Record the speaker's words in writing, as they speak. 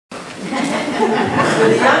So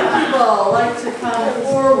the young people like to come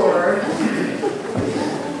forward.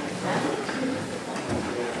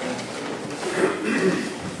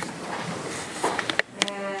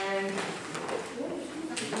 And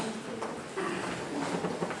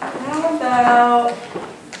how about,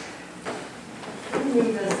 let me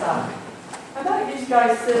move this up. How about you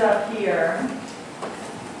guys sit up here?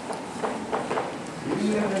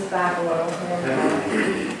 Move this back a little.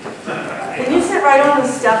 Can you sit right on the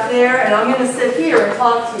step there? And I'm going to sit here and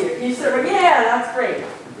talk to you. Can you sit right? Yeah, that's great.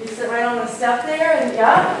 You sit right on the step there, and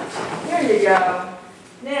yeah, here you go.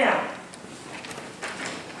 Now,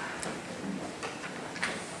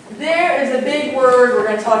 there is a big word we're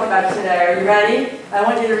going to talk about today. Are you ready? I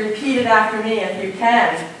want you to repeat it after me if you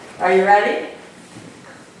can. Are you ready?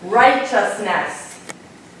 Righteousness.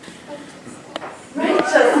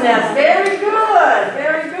 Righteousness. Very good.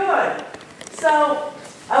 Very good. So,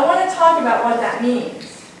 I want to talk about what that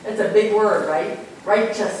means. It's a big word, right?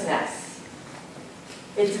 Righteousness.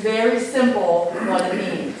 It's very simple what it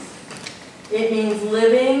means. It means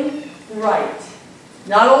living right.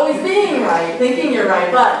 Not always being right, thinking you're right,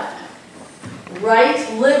 but right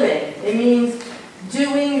living. It means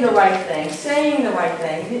doing the right thing, saying the right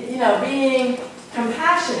thing, you know, being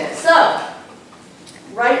compassionate. So,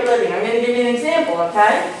 right living. I'm going to give you an example,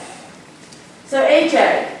 okay? So,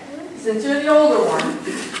 AJ, since you're the older one,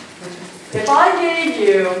 if I gave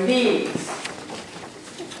you these,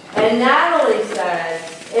 and Natalie said,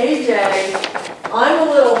 AJ, I'm a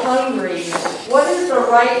little hungry, what is the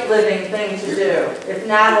right living thing to do? If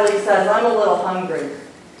Natalie says, I'm a little hungry.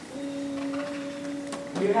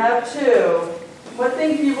 You have two. What do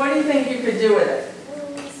you think you could do with it?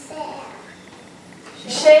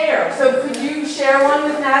 Share. So could you share one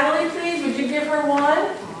with Natalie, please? Would you give her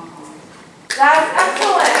one? That's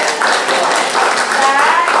excellent.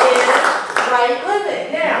 That is right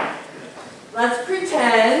living. Now, let's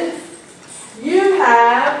pretend you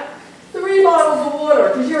have 3 bottles of water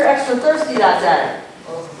because you're extra thirsty that day.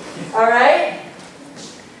 All right?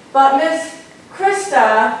 But Miss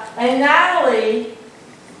Krista and Natalie,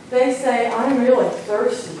 they say, I'm really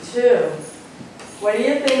thirsty too. What do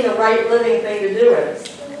you think the right living thing to do is?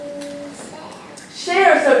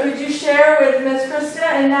 Share. So could you share with Miss Krista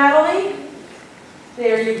and Natalie?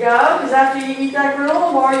 There you go, because after you eat that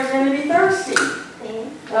granola bar, you're going to be thirsty.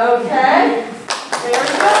 Okay? Very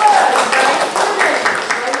good.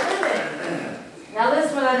 Right living. Now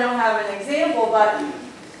this one I don't have an example, but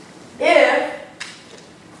if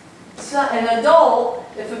an adult,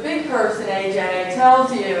 if a big person, AJ,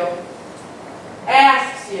 tells you,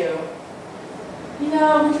 asks you, you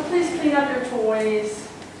know, would you please clean up your toys?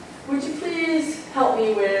 Would you please help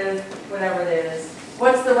me with whatever it is?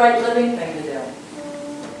 What's the right living thing to do?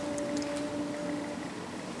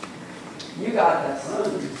 You got this.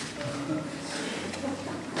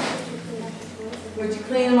 Would you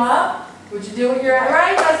clean them up? Would you do what you're at?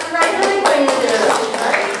 Right? That's the right living thing to do.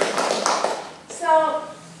 Right? So,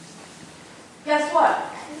 guess what?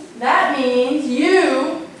 That means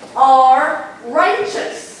you are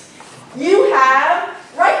righteous. You have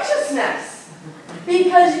righteousness.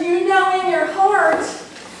 Because you know in your heart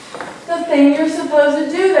the thing you're supposed to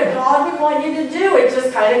do, that God would want you to do. It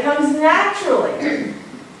just kind of comes naturally.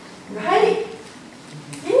 Right?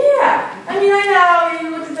 Yeah. I mean, I know you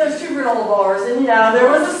look at those 2 granola bars and, you know, there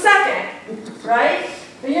was a second. Right?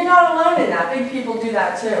 But you're not alone in that. Big people do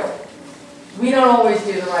that too. We don't always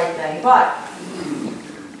do the right thing. But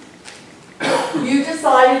you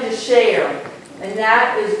decided to share. And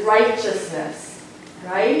that is righteousness.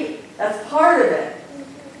 Right? That's part of it.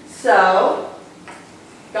 So,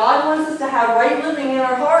 God wants us to have right living in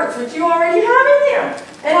our hearts, which you already have in there.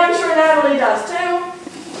 And I'm sure Natalie does too.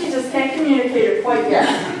 She just can't communicate it quite yet.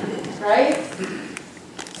 Right?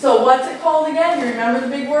 So what's it called again? Do you remember the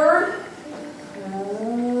big word?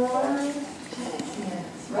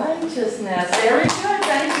 Righteousness. Righteousness. Very good.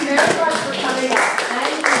 Thank you very much for